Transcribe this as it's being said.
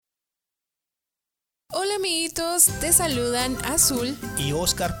Hola amiguitos, te saludan Azul y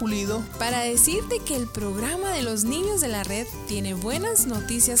Oscar Pulido para decirte que el programa de los niños de la red tiene buenas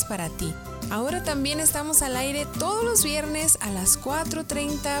noticias para ti. Ahora también estamos al aire todos los viernes a las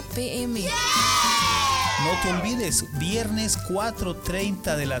 4:30 p.m. No te olvides, viernes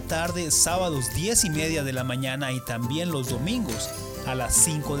 4:30 de la tarde, sábados 10:30 de la mañana y también los domingos a las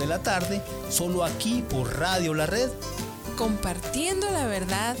 5 de la tarde, solo aquí por Radio La Red. Compartiendo la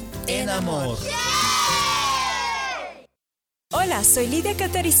verdad en amor. Hola, soy Lidia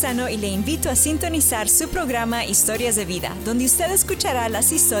Catarizano y le invito a sintonizar su programa Historias de Vida, donde usted escuchará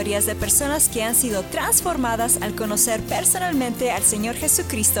las historias de personas que han sido transformadas al conocer personalmente al Señor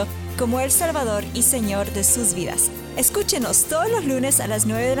Jesucristo como el Salvador y Señor de sus vidas. Escúchenos todos los lunes a las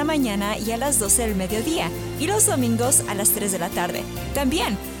 9 de la mañana y a las 12 del mediodía, y los domingos a las 3 de la tarde.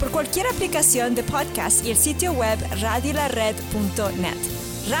 También por cualquier aplicación de podcast y el sitio web radiolared.net.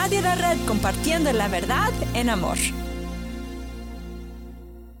 Radio La Red, compartiendo la verdad en amor.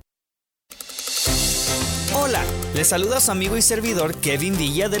 Hola, les saluda su amigo y servidor Kevin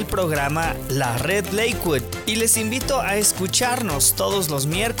Villa del programa La Red Lakewood y les invito a escucharnos todos los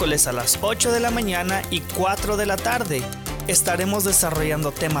miércoles a las 8 de la mañana y 4 de la tarde. Estaremos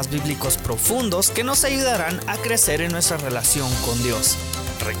desarrollando temas bíblicos profundos que nos ayudarán a crecer en nuestra relación con Dios.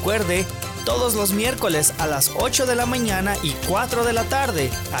 Recuerde, todos los miércoles a las 8 de la mañana y 4 de la tarde,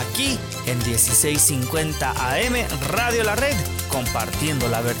 aquí en 1650 AM Radio La Red, compartiendo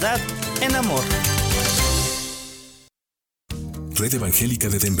la verdad en amor. Red Evangélica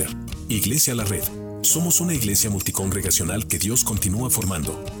de Denver, Iglesia La Red. Somos una iglesia multicongregacional que Dios continúa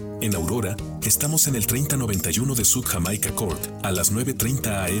formando. En Aurora, estamos en el 3091 de South Jamaica Court, a las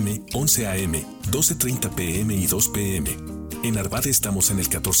 9:30 AM, 11 AM, 12:30 PM y 2 PM. En Arvada estamos en el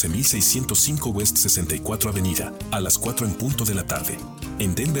 14605 West 64 Avenida, a las 4 en punto de la tarde.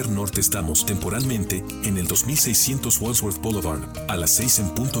 En Denver Norte estamos temporalmente en el 2600 Wadsworth Boulevard, a las 6 en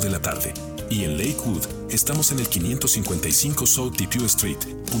punto de la tarde. Y en Lakewood, estamos en el 555 South Depew Street,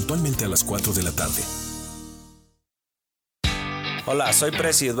 puntualmente a las 4 de la tarde. Hola, soy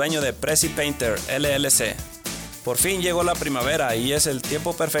Prezi, dueño de Prezi Painter LLC. Por fin llegó la primavera y es el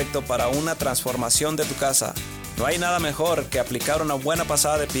tiempo perfecto para una transformación de tu casa. No hay nada mejor que aplicar una buena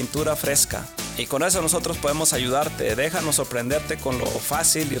pasada de pintura fresca. Y con eso nosotros podemos ayudarte. Déjanos sorprenderte con lo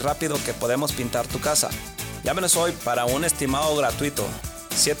fácil y rápido que podemos pintar tu casa. Llámenos hoy para un estimado gratuito.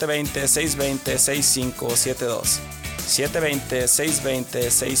 720-620-6572.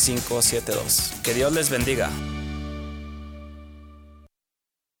 720-620-6572. Que Dios les bendiga.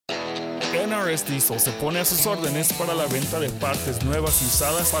 NRS Diesel se pone a sus órdenes para la venta de partes nuevas y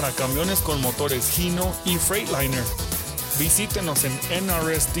usadas para camiones con motores Hino y Freightliner. Visítenos en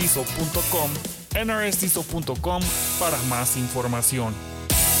nrsdiesel.com, nrsdiesel.com para más información.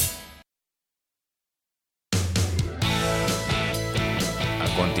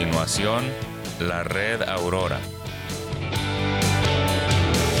 A continuación, la Red Aurora.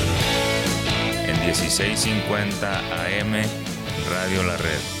 En 1650 AM, Radio La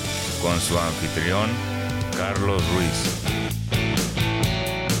Red, con su anfitrión, Carlos Ruiz.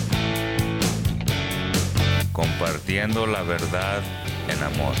 Compartiendo la verdad en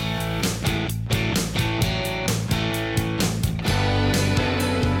amor.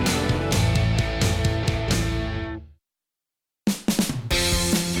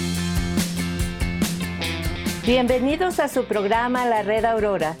 Bienvenidos a su programa La Red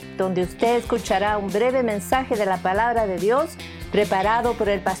Aurora, donde usted escuchará un breve mensaje de la palabra de Dios preparado por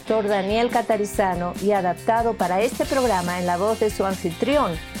el pastor Daniel Catarizano y adaptado para este programa en la voz de su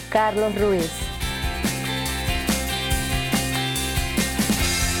anfitrión, Carlos Ruiz.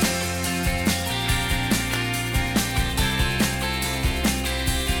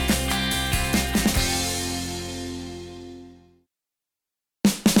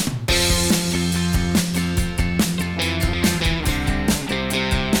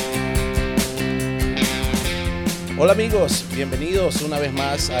 Hola amigos, bienvenidos una vez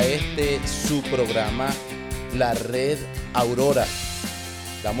más a su programa La Red Aurora.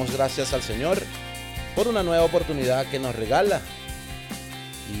 Damos gracias al Señor por una nueva oportunidad que nos regala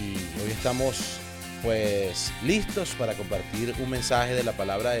y hoy estamos pues listos para compartir un mensaje de la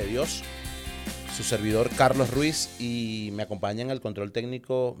palabra de Dios. Su servidor Carlos Ruiz y me acompaña en el control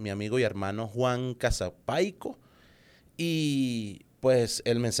técnico mi amigo y hermano Juan Casapaico. Y pues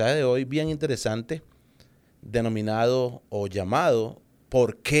el mensaje de hoy bien interesante, denominado o llamado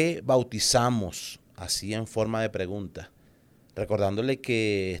 ¿por qué bautizamos? Así en forma de pregunta. Recordándole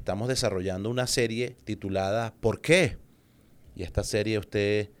que estamos desarrollando una serie titulada ¿Por qué? Y esta serie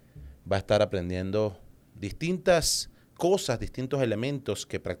usted va a estar aprendiendo distintas cosas, distintos elementos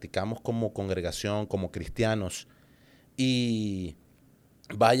que practicamos como congregación, como cristianos. Y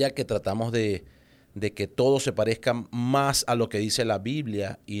vaya que tratamos de que todo se parezca más a lo que dice la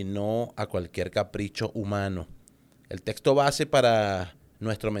Biblia y no a cualquier capricho humano. El texto base para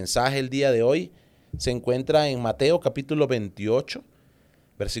nuestro mensaje el día de hoy se encuentra en Mateo capítulo 28,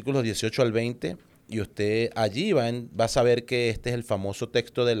 versículos 18 al 20, y usted allí va a saber que este es el famoso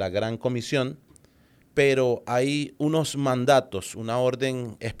texto de la Gran Comisión, pero hay unos mandatos, una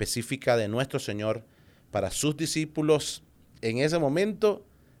orden específica de nuestro Señor para sus discípulos en ese momento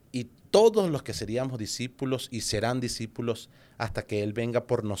y todos los que seríamos discípulos y serán discípulos hasta que Él venga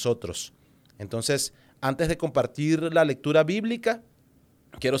por nosotros. Entonces, antes de compartir la lectura bíblica,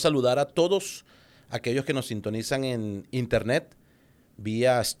 quiero saludar a todos aquellos que nos sintonizan en internet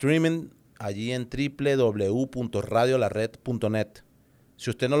vía streaming allí en www.radiolared.net. Si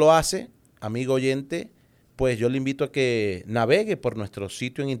usted no lo hace, amigo oyente, pues yo le invito a que navegue por nuestro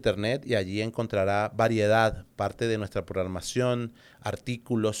sitio en internet y allí encontrará variedad, parte de nuestra programación,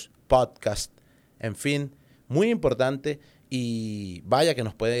 artículos, podcast, en fin, muy importante. Y vaya que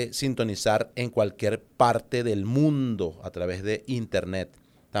nos puede sintonizar en cualquier parte del mundo a través de internet.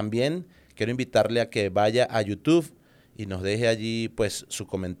 También quiero invitarle a que vaya a YouTube y nos deje allí pues su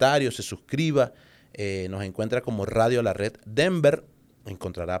comentario, se suscriba. Nos encuentra como Radio La Red Denver.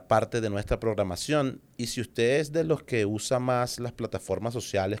 Encontrará parte de nuestra programación. Y si usted es de los que usa más las plataformas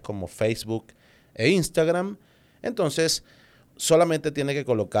sociales como Facebook e Instagram, entonces solamente tiene que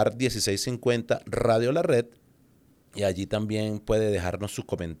colocar 1650 Radio La Red. Y allí también puede dejarnos sus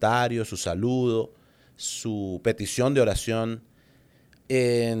comentarios, su saludo, su petición de oración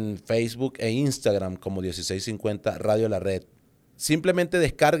en Facebook e Instagram como 1650 Radio La Red. Simplemente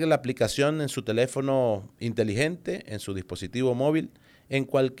descargue la aplicación en su teléfono inteligente, en su dispositivo móvil, en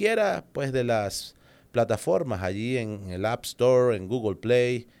cualquiera pues de las plataformas, allí en el App Store, en Google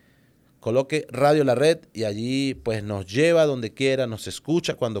Play. Coloque Radio La Red y allí pues nos lleva donde quiera, nos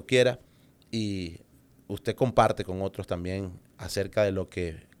escucha cuando quiera y usted comparte con otros también acerca de lo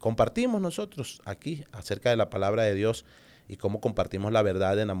que compartimos nosotros aquí, acerca de la palabra de Dios y cómo compartimos la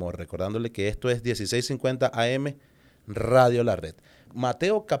verdad en amor. Recordándole que esto es 1650 AM Radio La Red.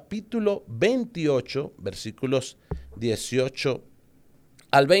 Mateo capítulo 28, versículos 18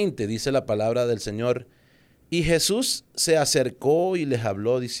 al 20, dice la palabra del Señor. Y Jesús se acercó y les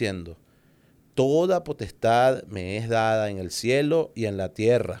habló diciendo: Toda potestad me es dada en el cielo y en la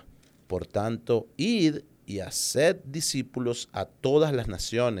tierra. Por tanto, id y haced discípulos a todas las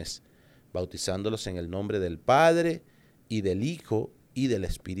naciones, bautizándolos en el nombre del Padre y del Hijo y del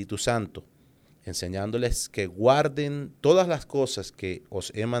Espíritu Santo, enseñándoles que guarden todas las cosas que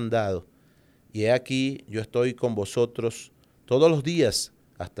os he mandado. Y he aquí, yo estoy con vosotros todos los días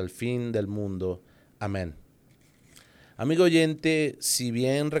hasta el fin del mundo. Amén. Amigo oyente, si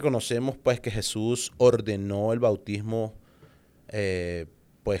bien reconocemos pues que Jesús ordenó el bautismo,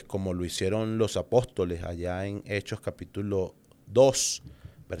 pues como lo hicieron los apóstoles allá en Hechos capítulo 2,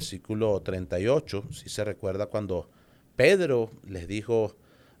 versículo 38, si se recuerda cuando Pedro les dijo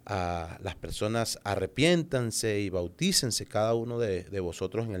a las personas: arrepiéntanse y bautícense cada uno de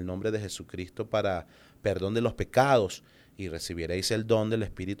vosotros en el nombre de Jesucristo para perdón de los pecados y recibiréis el don del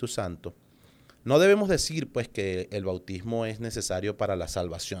Espíritu Santo. No debemos decir pues que el bautismo es necesario para la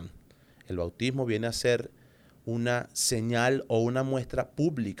salvación. El bautismo viene a ser una señal o una muestra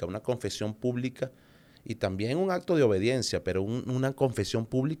pública, una confesión pública y también un acto de obediencia, pero una confesión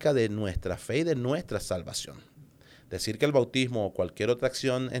pública de nuestra fe y de nuestra salvación. Decir que el bautismo o cualquier otra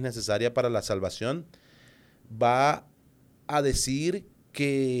acción es necesaria para la salvación va a decir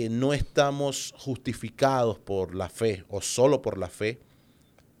que no estamos justificados por la fe o solo por la fe,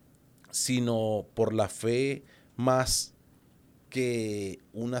 sino por la fe más que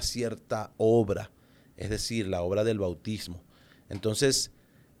una cierta obra, es decir, la obra del bautismo. Entonces,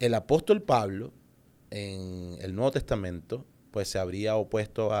 el apóstol Pablo, en el Nuevo Testamento, pues se habría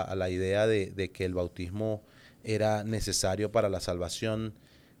opuesto a la idea de que el bautismo era necesario para la salvación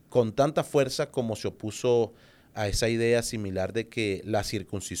con tanta fuerza como se opuso a esa idea similar de que la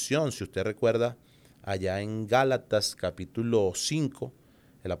circuncisión, si usted recuerda, allá en Gálatas capítulo 5,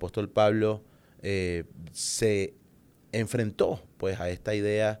 el apóstol Pablo se enfrentó pues a esta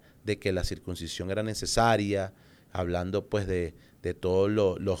idea de que la circuncisión era necesaria, hablando pues de todos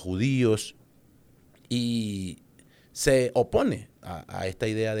los judíos, y se opone a esta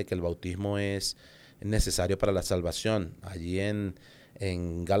idea de que el bautismo es necesario para la salvación. Allí en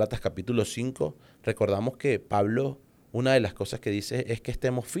Gálatas capítulo 5 recordamos que Pablo, una de las cosas que dice es que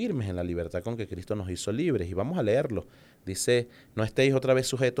estemos firmes en la libertad con que Cristo nos hizo libres, y vamos a leerlo. Dice: no estéis otra vez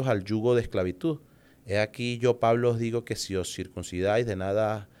sujetos al yugo de esclavitud. He aquí yo, Pablo, os digo que si os circuncidáis, de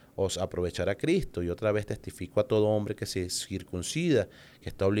nada os aprovechará Cristo. Y otra vez testifico a todo hombre que se circuncida, que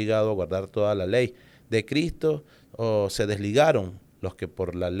está obligado a guardar toda la ley. De Cristo se desligaron los que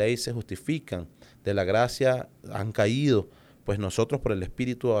por la ley se justifican, de la gracia han caído, pues nosotros por el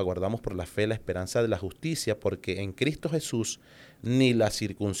Espíritu aguardamos por la fe la esperanza de la justicia, porque en Cristo Jesús ni la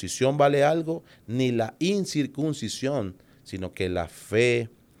circuncisión vale algo, ni la incircuncisión, sino que la fe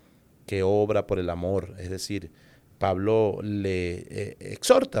que obra por el amor. Es decir, Pablo le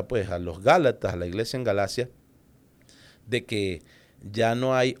exhorta pues a los Gálatas, a la iglesia en Galacia, de que ya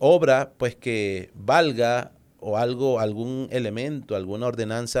no hay obra pues que valga o algo, algún elemento, alguna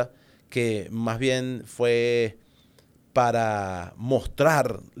ordenanza que más bien fue para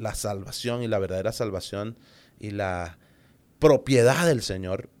mostrar la salvación y la verdadera salvación y la propiedad del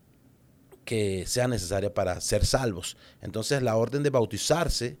Señor que sea necesaria para ser salvos. Entonces la orden de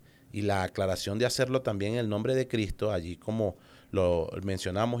bautizarse y la aclaración de hacerlo también en el nombre de Cristo, allí como lo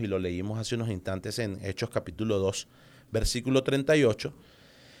mencionamos y lo leímos hace unos instantes en Hechos capítulo 2, versículo 38,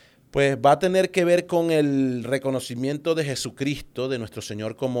 pues va a tener que ver con el reconocimiento de Jesucristo, de nuestro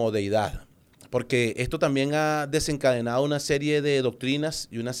Señor como deidad. Porque esto también ha desencadenado una serie de doctrinas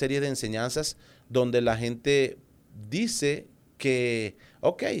y una serie de enseñanzas donde la gente dice que,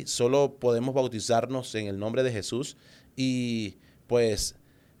 ok, solo podemos bautizarnos en el nombre de Jesús y pues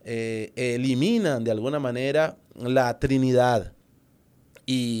eliminan de alguna manera la Trinidad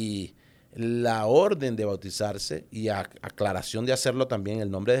y la orden de bautizarse y aclaración de hacerlo también en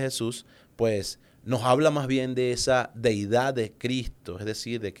el nombre de Jesús, pues nos habla más bien de esa deidad de Cristo, es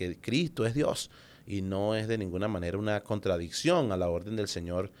decir, de que Cristo es Dios y no es de ninguna manera una contradicción a la orden del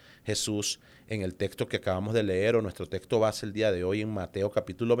Señor Jesús en el texto que acabamos de leer, o nuestro texto base el día de hoy en Mateo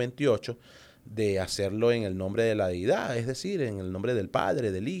capítulo 28, de hacerlo en el nombre de la deidad, es decir, en el nombre del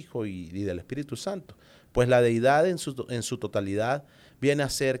Padre, del Hijo y del Espíritu Santo. Pues la deidad en su totalidad viene a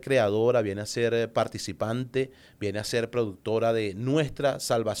ser creadora, viene a ser participante, viene a ser productora de nuestra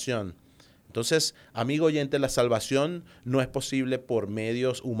salvación. Entonces, amigo oyente, la salvación no es posible por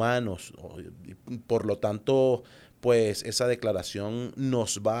medios humanos. Por lo tanto, pues esa declaración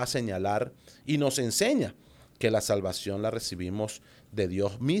nos va a señalar y nos enseña que la salvación la recibimos de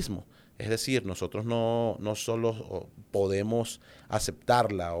Dios mismo. Es decir, nosotros no solo podemos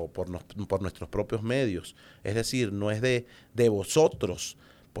aceptarla o por nuestros propios medios. Es decir, no es de vosotros,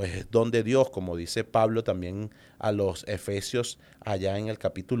 pues es don de Dios, como dice Pablo también a los Efesios allá en el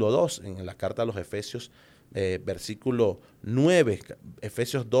capítulo 2, en la carta a los Efesios, versículo 9,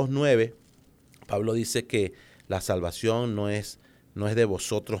 Efesios 2:9, Pablo dice que la salvación no es de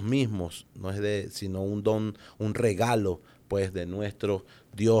vosotros mismos, sino un don, un regalo pues de nuestro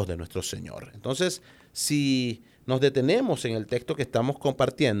Dios, de nuestro Señor. Entonces, si nos detenemos en el texto que estamos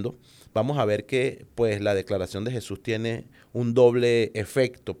compartiendo, vamos a ver que pues la declaración de Jesús tiene un doble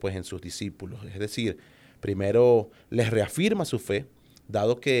efecto pues en sus discípulos. Es decir, primero les reafirma su fe,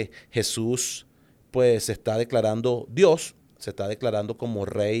 dado que Jesús pues se está declarando Dios, se está declarando como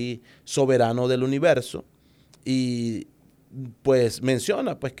Rey soberano del universo y pues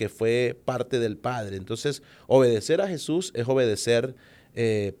menciona pues que fue parte del Padre. Entonces, obedecer a Jesús es obedecer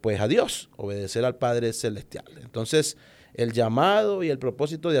pues a Dios, obedecer al Padre Celestial. Entonces, el llamado y el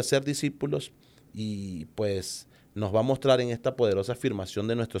propósito de hacer discípulos y pues nos va a mostrar en esta poderosa afirmación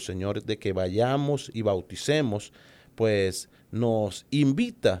de nuestro Señor de que vayamos y bauticemos, pues nos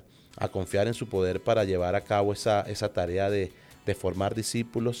invita a confiar en su poder para llevar a cabo esa tarea de formar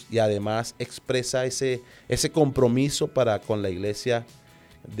discípulos, y además expresa ese compromiso para con la iglesia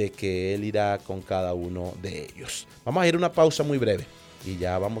de que Él irá con cada uno de ellos. Vamos a ir a una pausa muy breve y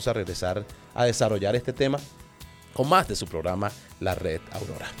ya vamos a regresar a desarrollar este tema con más de su programa La Red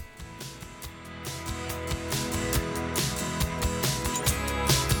Aurora.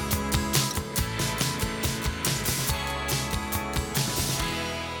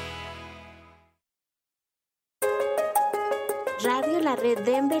 Radio La Red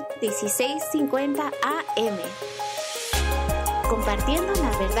Denver 1650 AM. Compartiendo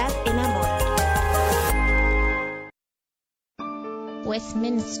la verdad en amor.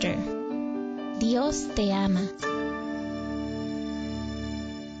 Westminster. Dios te ama.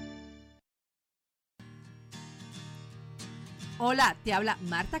 Hola, te habla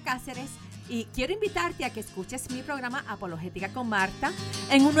Marta Cáceres y quiero invitarte a que escuches mi programa Apologética con Marta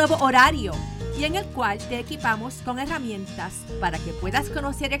en un nuevo horario y en el cual te equipamos con herramientas para que puedas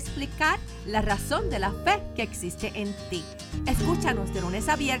conocer y explicar la razón de la fe que existe en ti. Escúchanos de lunes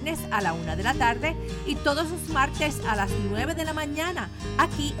a viernes a la 1 de la tarde y todos los martes a las 9 de la mañana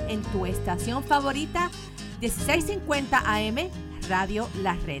aquí en tu estación favorita 1650 AM Radio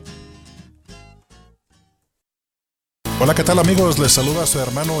La Red. Hola, ¿qué tal amigos? Les saluda a su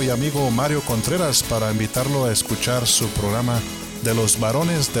hermano y amigo Mario Contreras para invitarlo a escuchar su programa de los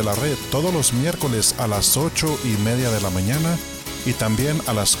varones de la red todos los miércoles a las 8:30 de la mañana y también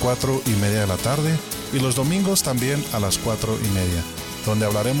a las 4:30 de la tarde y los domingos también a las 4:30, donde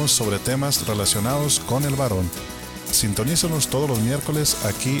hablaremos sobre temas relacionados con el varón. Sintonícenos todos los miércoles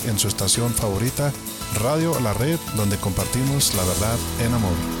aquí en su estación favorita, Radio La Red, donde compartimos la verdad en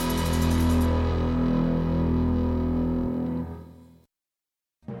amor.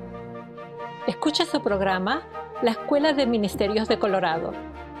 Escucha su programa La Escuela de Ministerios de Colorado,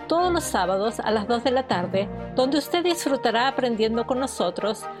 todos los sábados a las 2 de la tarde, donde usted disfrutará aprendiendo con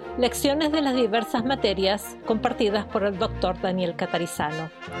nosotros lecciones de las diversas materias compartidas por el Dr. Daniel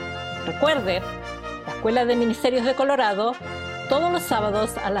Catarizano. Recuerde, La Escuela de Ministerios de Colorado, todos los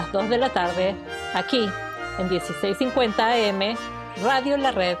sábados a las 2 de la tarde, aquí en 1650 AM, Radio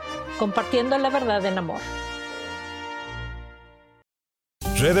La Red, compartiendo la verdad en amor.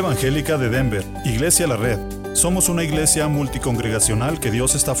 Red Evangélica de Denver, Iglesia La Red. Somos una iglesia multicongregacional que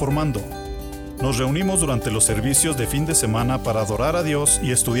Dios está formando. Nos reunimos durante los servicios de fin de semana para adorar a Dios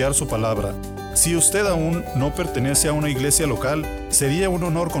y estudiar su palabra. Si usted aún no pertenece a una iglesia local, sería un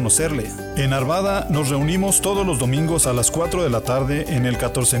honor conocerle. En Arvada nos reunimos todos los domingos a las 4 de la tarde en el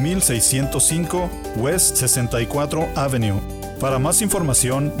 14605 West 64 Avenue. Para más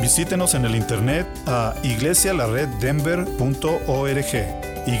información, visítenos en el internet a iglesialareddenver.org.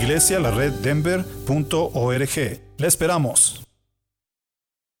 iglesialareddenver.org. ¡Le esperamos!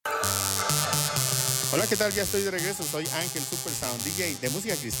 Hola, ¿qué tal? Ya estoy de regreso. Soy Ángel Supersound, DJ de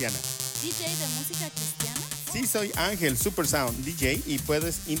música cristiana. ¿DJ de música cristiana? Sí, soy Ángel Supersound, DJ, y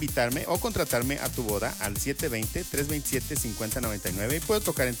puedes invitarme o contratarme a tu boda al 720-327-5099 y puedo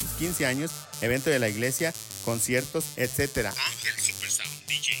tocar en tus 15 años, evento de la iglesia, conciertos, etc. Ángel Supersound,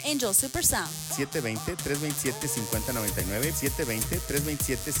 DJ. Angel Supersound. 720-327-5099,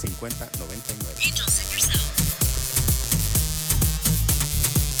 720-327-5099. Angel Supersound.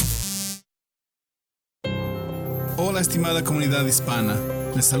 Hola, estimada comunidad hispana.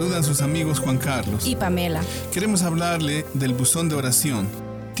 Les saludan sus amigos Juan Carlos y Pamela. Queremos hablarle del buzón de oración.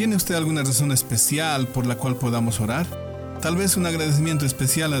 ¿Tiene usted alguna razón especial por la cual podamos orar? Tal vez un agradecimiento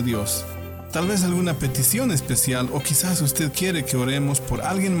especial a Dios. Tal vez alguna petición especial, o quizás usted quiere que oremos por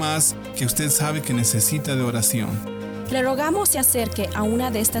alguien más que usted sabe que necesita de oración. Le rogamos se acerque a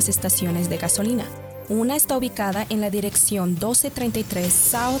una de estas estaciones de gasolina. Una está ubicada en la dirección 1233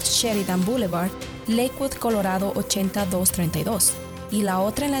 South Sheridan Boulevard, Lakewood, Colorado 80232. Y la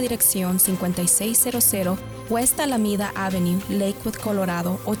otra en la dirección 5600 West Alameda Avenue, Lakewood,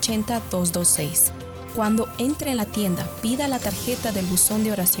 Colorado 80226. Cuando entre en la tienda, pida la tarjeta del buzón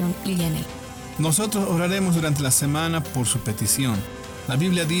de oración y llénela. Nosotros oraremos durante la semana por su petición. La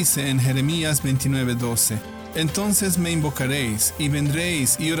Biblia dice en Jeremías 29:12, entonces me invocaréis y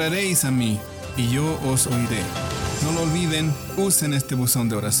vendréis y oraréis a mí, y yo os oiré. No lo olviden, usen este buzón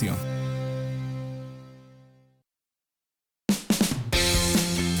de oración.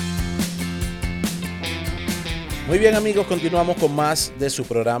 Muy bien amigos, continuamos con más de su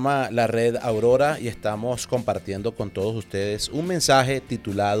programa La Red Aurora y estamos compartiendo con todos ustedes un mensaje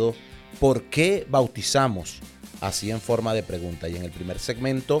titulado ¿Por qué bautizamos? Así en forma de pregunta. Y en el primer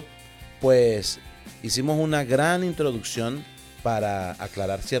segmento pues hicimos una gran introducción para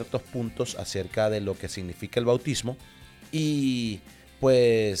aclarar ciertos puntos acerca de lo que significa el bautismo y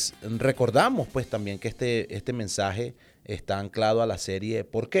pues recordamos pues también que este mensaje está anclado a la serie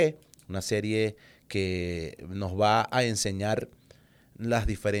 ¿Por qué? Una serie que nos va a enseñar los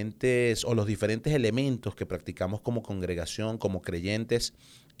diferentes elementos que practicamos como congregación, como creyentes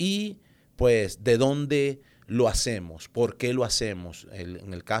y pues de dónde lo hacemos, por qué lo hacemos.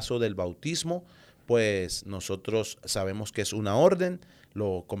 En el caso del bautismo, pues nosotros sabemos que es una orden,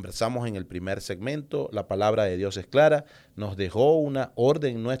 lo conversamos en el primer segmento, la palabra de Dios es clara, nos dejó una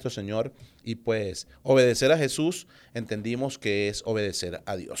orden nuestro Señor y pues obedecer a Jesús entendimos que es obedecer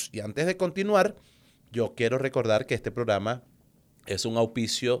a Dios. Y antes de continuar, yo quiero recordar que este programa es un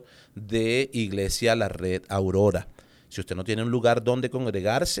auspicio de Iglesia La Red Aurora. Si usted no tiene un lugar donde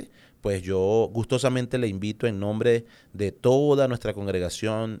congregarse, pues yo gustosamente le invito en nombre de toda nuestra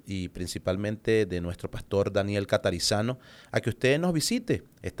congregación y principalmente de nuestro pastor Daniel Catarizano a que usted nos visite.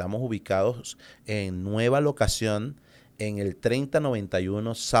 Estamos ubicados en nueva locación en el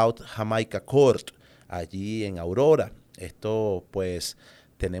 3091 South Jamaica Court, allí en Aurora. Esto pues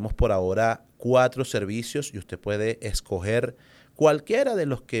tenemos por ahora 4 servicios y usted puede escoger cualquiera de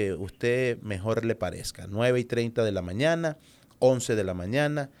los que usted mejor le parezca. 9:30 de la mañana, 11 de la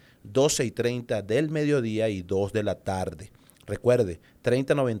mañana, 12:30 del mediodía y 2 de la tarde. Recuerde,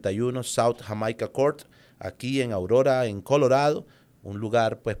 3091 South Jamaica Court, aquí en Aurora, en Colorado, un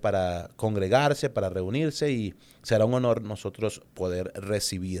lugar pues para congregarse, para reunirse, y será un honor nosotros poder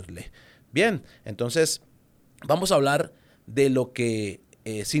recibirle. Bien, entonces vamos a hablar de lo que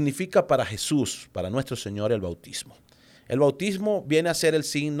significa para Jesús, para nuestro Señor, el bautismo. El bautismo viene a ser el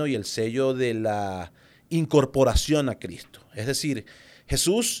signo y el sello de la incorporación a Cristo. Es decir,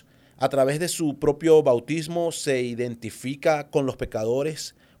 Jesús, a través de su propio bautismo, se identifica con los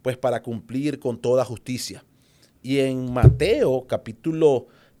pecadores, pues para cumplir con toda justicia. Y en Mateo capítulo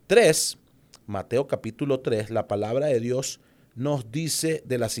 3, la palabra de Dios nos dice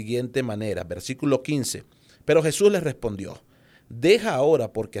de la siguiente manera, versículo 15. Pero Jesús les respondió: deja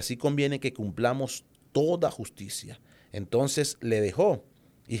ahora, porque así conviene que cumplamos toda justicia. Entonces le dejó.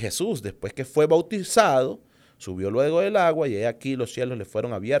 Y Jesús, después que fue bautizado, subió luego del agua, y he aquí los cielos le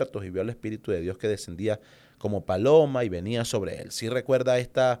fueron abiertos, y vio al Espíritu de Dios que descendía como paloma y venía sobre él. ¿Sí recuerda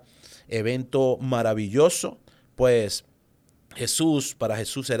este evento maravilloso? Pues para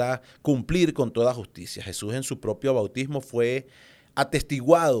Jesús era cumplir con toda justicia. Jesús en su propio bautismo fue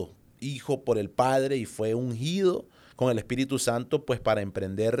atestiguado hijo por el Padre y fue ungido con el Espíritu Santo, pues para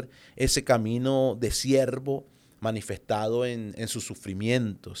emprender ese camino de siervo manifestado en sus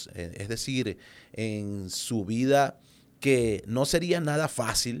sufrimientos, es decir, en su vida, que no sería nada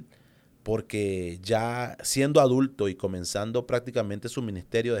fácil, porque ya siendo adulto y comenzando prácticamente su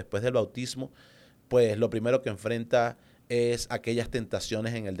ministerio después del bautismo, pues lo primero que enfrenta es aquellas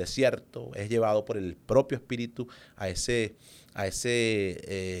tentaciones en el desierto, es llevado por el propio Espíritu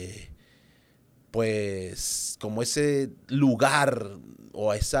pues como ese lugar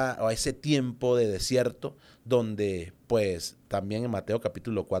o a ese tiempo de desierto, donde pues también en Mateo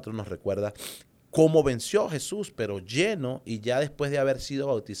capítulo 4 nos recuerda cómo venció Jesús, pero lleno y ya después de haber sido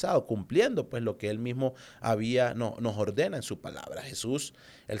bautizado, cumpliendo pues lo que él mismo nos ordena en su palabra. Jesús,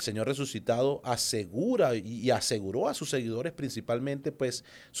 el Señor resucitado, asegura y aseguró a sus seguidores principalmente pues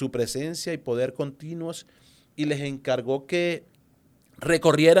su presencia y poder continuos, y les encargó que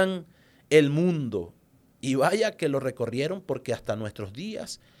recorrieran el mundo. Y vaya que lo recorrieron, porque hasta nuestros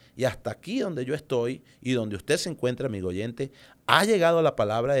días y hasta aquí donde yo estoy y donde usted se encuentra, amigo oyente, ha llegado la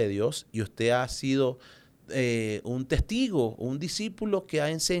palabra de Dios, y usted ha sido un testigo, un discípulo que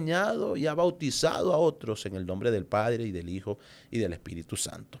ha enseñado y ha bautizado a otros en el nombre del Padre y del Hijo y del Espíritu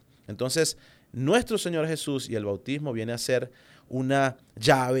Santo. Entonces, nuestro Señor Jesús y el bautismo viene a ser una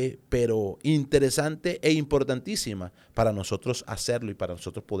llave, pero interesante e importantísima para nosotros hacerlo y para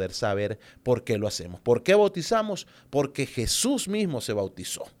nosotros poder saber por qué lo hacemos. ¿Por qué bautizamos? Porque Jesús mismo se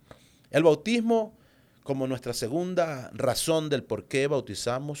bautizó. El bautismo, como nuestra segunda razón del por qué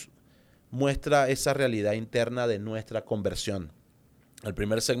bautizamos, muestra esa realidad interna de nuestra conversión. El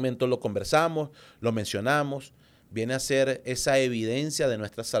primer segmento lo conversamos, lo mencionamos, viene a ser esa evidencia de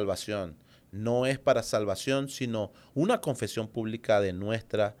nuestra salvación. No es para salvación, sino una confesión pública de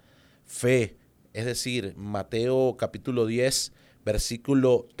nuestra fe. Es decir, Mateo capítulo 10,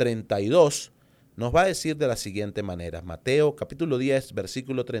 versículo 32, nos va a decir de la siguiente manera. Mateo capítulo 10,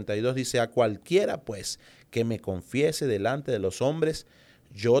 versículo 32 dice: a cualquiera pues que me confiese delante de los hombres,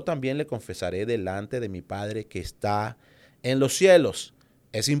 yo también le confesaré delante de mi Padre que está en los cielos.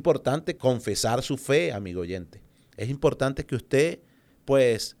 Es importante confesar su fe, amigo oyente. Es importante que usted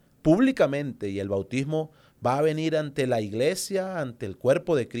pues públicamente, y el bautismo va a venir ante la iglesia, ante el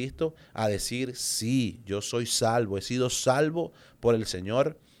cuerpo de Cristo, a decir: sí, yo soy salvo, he sido salvo por el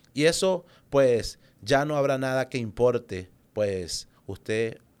Señor. Y eso pues ya no habrá nada que importe, pues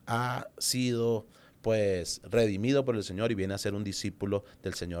usted ha sido pues redimido por el Señor y viene a ser un discípulo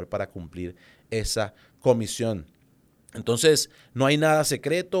del Señor para cumplir esa comisión. Entonces no hay nada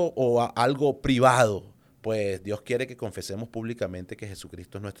secreto o algo privado, pues Dios quiere que confesemos públicamente que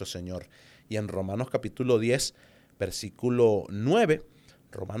Jesucristo es nuestro Señor. Y en Romanos capítulo 10, versículo 9,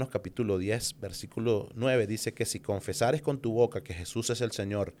 Romanos capítulo 10, versículo 9 dice que si confesares con tu boca que Jesús es el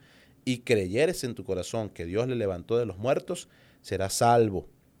Señor y creyeres en tu corazón que Dios le levantó de los muertos, serás salvo.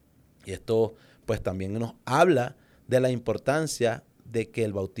 Y esto pues también nos habla de la importancia de que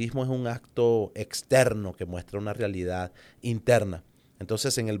el bautismo es un acto externo que muestra una realidad interna.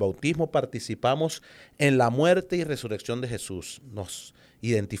 Entonces, en el bautismo participamos en la muerte y resurrección de Jesús. Nos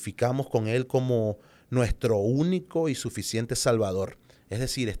identificamos con Él como nuestro único y suficiente Salvador. Es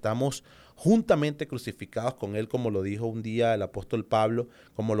decir, estamos juntamente crucificados con Él, como lo dijo un día el apóstol Pablo,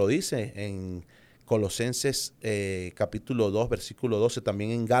 como lo dice en Colosenses capítulo 2, versículo 12,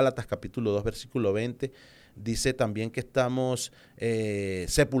 también en Gálatas capítulo 2, versículo 20, dice también que estamos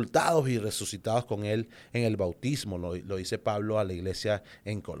sepultados y resucitados con Él en el bautismo, lo dice Pablo a la iglesia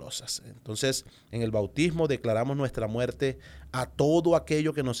en Colosas. Entonces, en el bautismo declaramos nuestra muerte a todo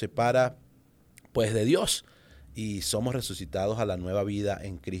aquello que nos separa pues de Dios y somos resucitados a la nueva vida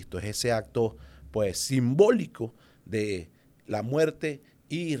en Cristo. Es ese acto pues simbólico de la muerte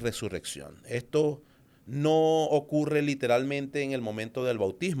y resurrección. Esto no ocurre literalmente en el momento del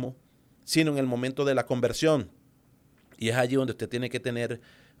bautismo, sino en el momento de la conversión. Y es allí donde usted tiene que tener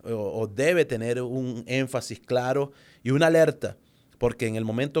o debe tener un énfasis claro y una alerta, porque en el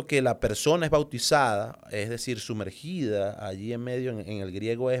momento que la persona es bautizada, es decir, sumergida, allí en medio, en el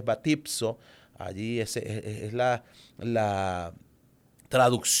griego es batipso, allí es la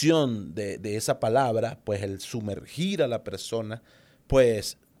traducción de esa palabra, pues el sumergir a la persona,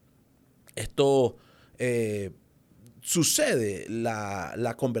 pues esto sucede,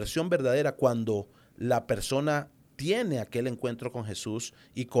 la conversión verdadera cuando la persona tiene aquel encuentro con Jesús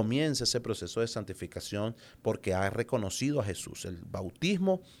y comienza ese proceso de santificación porque ha reconocido a Jesús. El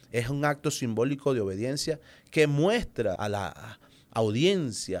bautismo es un acto simbólico de obediencia que muestra a la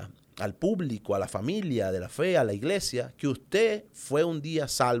audiencia, al público, a la familia de la fe, a la iglesia, que usted fue un día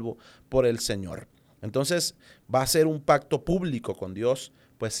salvo por el Señor. Entonces va a ser un pacto público con Dios,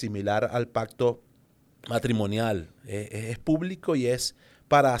 pues similar al pacto matrimonial. Es público y es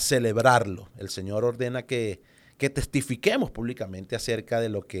para celebrarlo. El Señor ordena que testifiquemos públicamente acerca de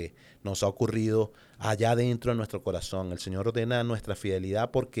lo que nos ha ocurrido allá dentro de nuestro corazón. El Señor ordena nuestra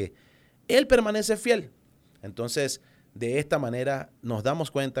fidelidad porque Él permanece fiel. Entonces, de esta manera nos damos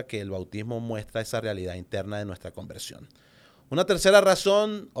cuenta que el bautismo muestra esa realidad interna de nuestra conversión. Una tercera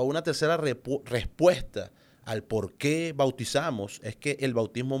razón o una tercera respuesta al por qué bautizamos es que el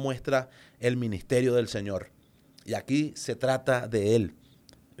bautismo muestra el ministerio del Señor. Y aquí se trata de Él.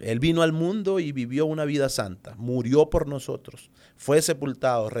 Él vino al mundo y vivió una vida santa, murió por nosotros, fue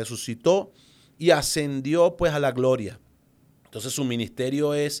sepultado, resucitó y ascendió pues a la gloria. Entonces su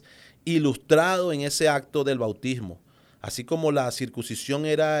ministerio es ilustrado en ese acto del bautismo. Así como la circuncisión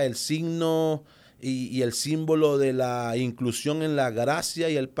era el signo y el símbolo de la inclusión en la gracia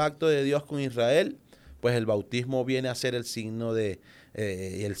y el pacto de Dios con Israel, pues el bautismo viene a ser el signo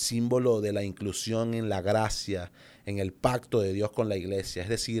el símbolo de la inclusión en la gracia, en el pacto de Dios con la iglesia, es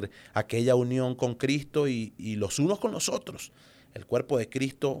decir, aquella unión con Cristo y los unos con los otros. El cuerpo de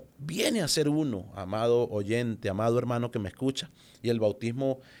Cristo viene a ser uno, amado oyente, amado hermano que me escucha, y el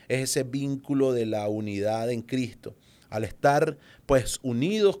bautismo es ese vínculo de la unidad en Cristo. Al estar pues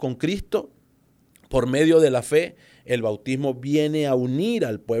unidos con Cristo por medio de la fe, el bautismo viene a unir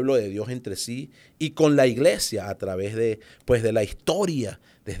al pueblo de Dios entre sí y con la iglesia a través de la historia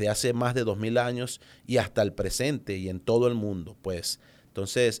desde hace más de 2000 años y hasta el presente y en todo el mundo. Pues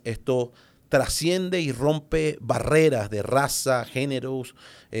entonces esto trasciende y rompe barreras de raza, géneros,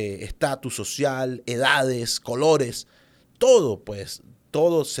 estatus social, edades, colores,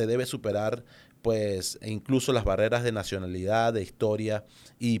 todo se debe superar, pues incluso las barreras de nacionalidad, de historia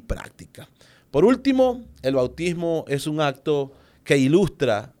y práctica. Por último, el bautismo es un acto que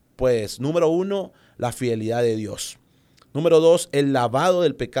ilustra, pues, número 1, la fidelidad de Dios. Número 2, el lavado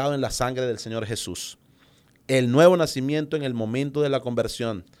del pecado en la sangre del Señor Jesús. El nuevo nacimiento en el momento de la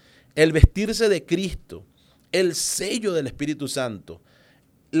conversión. El vestirse de Cristo. El sello del Espíritu Santo.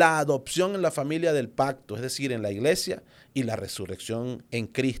 La adopción en la familia del pacto, es decir, en la iglesia, y la resurrección en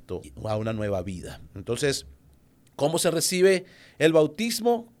Cristo a una nueva vida. Entonces, ¿cómo se recibe el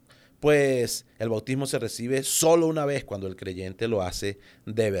bautismo? Pues el bautismo se recibe solo una vez cuando el creyente lo hace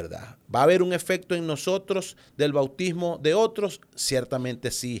de verdad. ¿Va a haber un efecto en nosotros del bautismo de otros? Ciertamente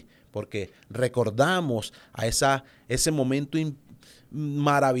sí, porque recordamos a ese momento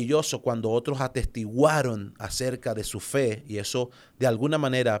maravilloso cuando otros atestiguaron acerca de su fe, y eso de alguna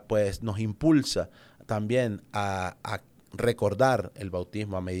manera pues nos impulsa también a recordar el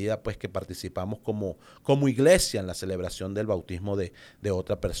bautismo a medida pues que participamos como iglesia en la celebración del bautismo de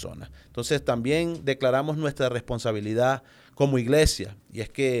otra persona. Entonces también declaramos nuestra responsabilidad como iglesia, y es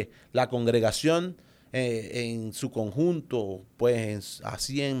que la congregación en su conjunto, pues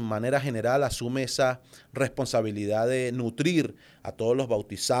así en manera general asume esa responsabilidad de nutrir a todos los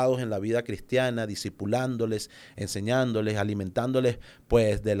bautizados en la vida cristiana, discipulándoles, enseñándoles, alimentándoles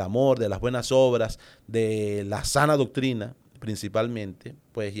pues del amor, de las buenas obras, de la sana doctrina principalmente,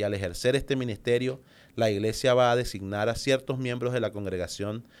 pues, y al ejercer este ministerio, la iglesia va a designar a ciertos miembros de la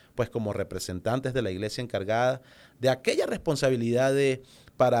congregación pues como representantes de la iglesia encargada de aquella responsabilidad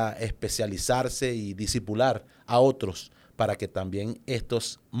para especializarse y discipular a otros, para que también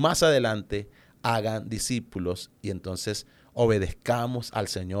estos más adelante hagan discípulos y entonces obedezcamos al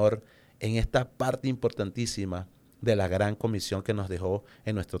Señor en esta parte importantísima de la gran comisión que nos dejó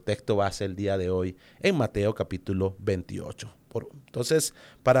en nuestro texto base el día de hoy en Mateo capítulo 28. Entonces,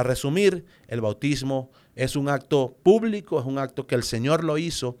 para resumir, el bautismo es un acto público, es un acto que el Señor lo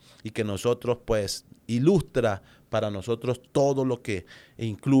hizo y que nosotros pues ilustra para nosotros todo lo que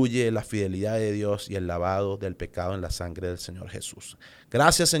incluye la fidelidad de Dios y el lavado del pecado en la sangre del Señor Jesús.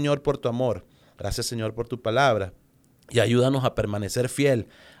 Gracias, Señor, por tu amor. Gracias, Señor, por tu palabra. Y ayúdanos a permanecer fiel,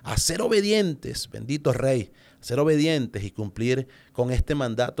 a ser obedientes, bendito Rey, a ser obedientes y cumplir con este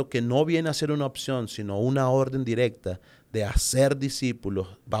mandato que no viene a ser una opción, sino una orden directa de hacer discípulos,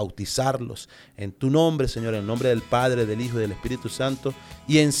 bautizarlos en tu nombre, Señor, en el nombre del Padre, del Hijo y del Espíritu Santo,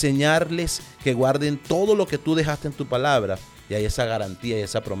 y enseñarles que guarden todo lo que tú dejaste en tu palabra. Y hay esa garantía y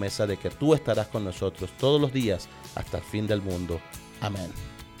esa promesa de que tú estarás con nosotros todos los días hasta el fin del mundo. Amén.